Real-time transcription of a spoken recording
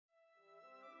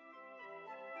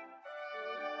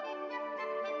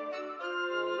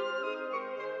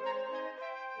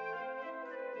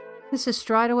This is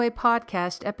Stride Away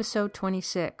Podcast, Episode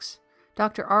 26.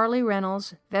 Dr. Arleigh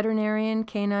Reynolds, veterinarian,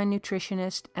 canine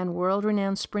nutritionist, and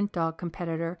world-renowned sprint dog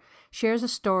competitor, shares a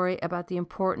story about the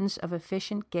importance of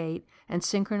efficient gait and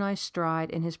synchronized stride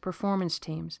in his performance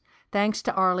teams. Thanks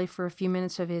to Arleigh for a few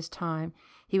minutes of his time.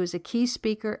 He was a key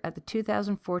speaker at the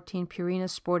 2014 Purina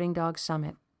Sporting Dog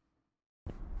Summit.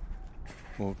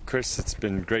 Well, Chris, it's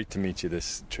been great to meet you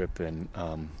this trip, and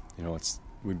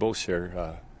we both share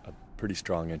a pretty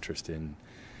strong interest in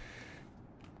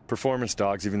performance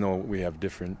dogs, even though we have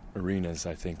different arenas.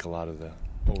 I think a lot of the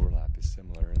overlap is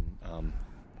similar, and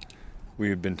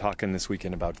we've been talking this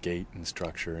weekend about gait and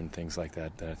structure and things like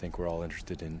that I think we're all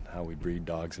interested in, how we breed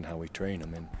dogs and how we train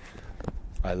them. And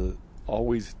I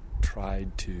always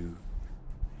tried to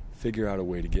figure out a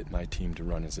way to get my team to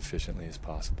run as efficiently as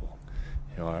possible.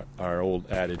 You know, our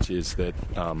old adage is that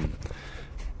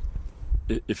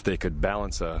if they could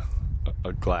balance a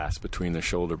glass between their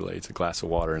shoulder blades, a glass of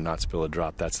water, and not spill a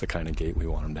drop, that's the kind of gait we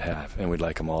want them to have, and we'd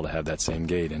like them all to have that same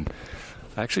gait. And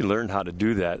I actually learned how to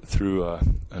do that through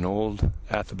an old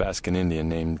Athabascan Indian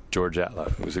named George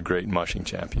Atla, who was a great mushing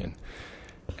champion.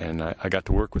 And I got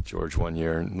to work with George one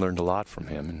year and learned a lot from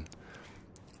him. And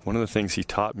one of the things he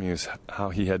taught me is how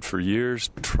he had for years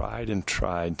tried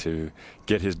to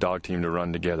get his dog team to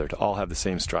run together, to all have the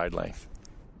same stride length.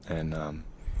 And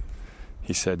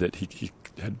he said that he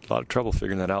had a lot of trouble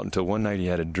figuring that out until one night he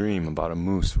had a dream about a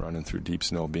moose running through deep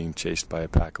snow being chased by a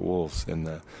pack of wolves. And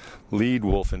the lead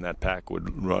wolf in that pack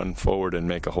would run forward and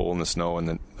make a hole in the snow, and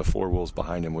then the four wolves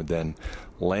behind him would then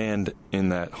land in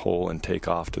that hole and take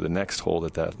off to the next hole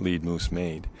that lead moose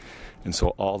made. And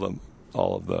so all the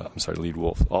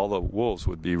wolves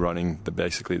would be running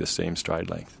basically the same stride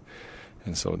length.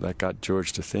 And so that got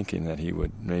George to thinking that he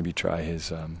would maybe try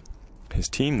his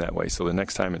team that way. So the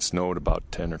next time it snowed about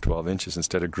 10 or 12 inches,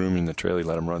 instead of grooming the trail, he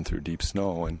let them run through deep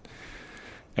snow.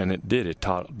 And it did. It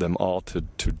taught them all to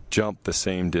jump the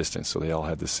same distance, so they all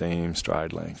had the same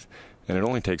stride length. And it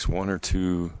only takes one or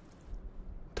two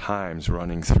times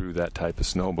running through that type of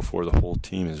snow before the whole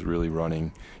team is really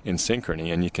running in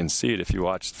synchrony. And you can see it if you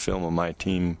watch the film of my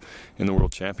team in the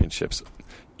World Championships.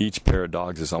 Each pair of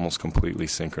dogs is almost completely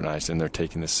synchronized, and they're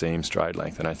taking the same stride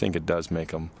length. And I think it does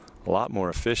make them a lot more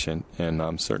efficient,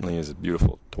 and certainly is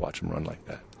beautiful to watch them run like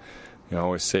that. You know, I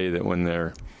always say that when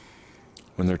they're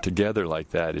together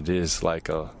like that, it is like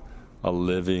a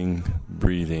living,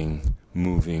 breathing,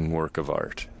 moving work of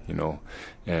art. You know,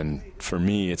 and for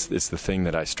me, it's the thing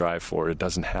that I strive for. It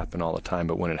doesn't happen all the time,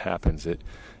 but when it happens, it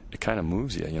kind of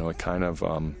moves you. You know, it kind of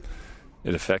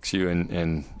it affects you,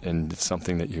 and it's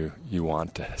something that you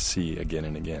want to see again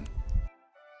and again.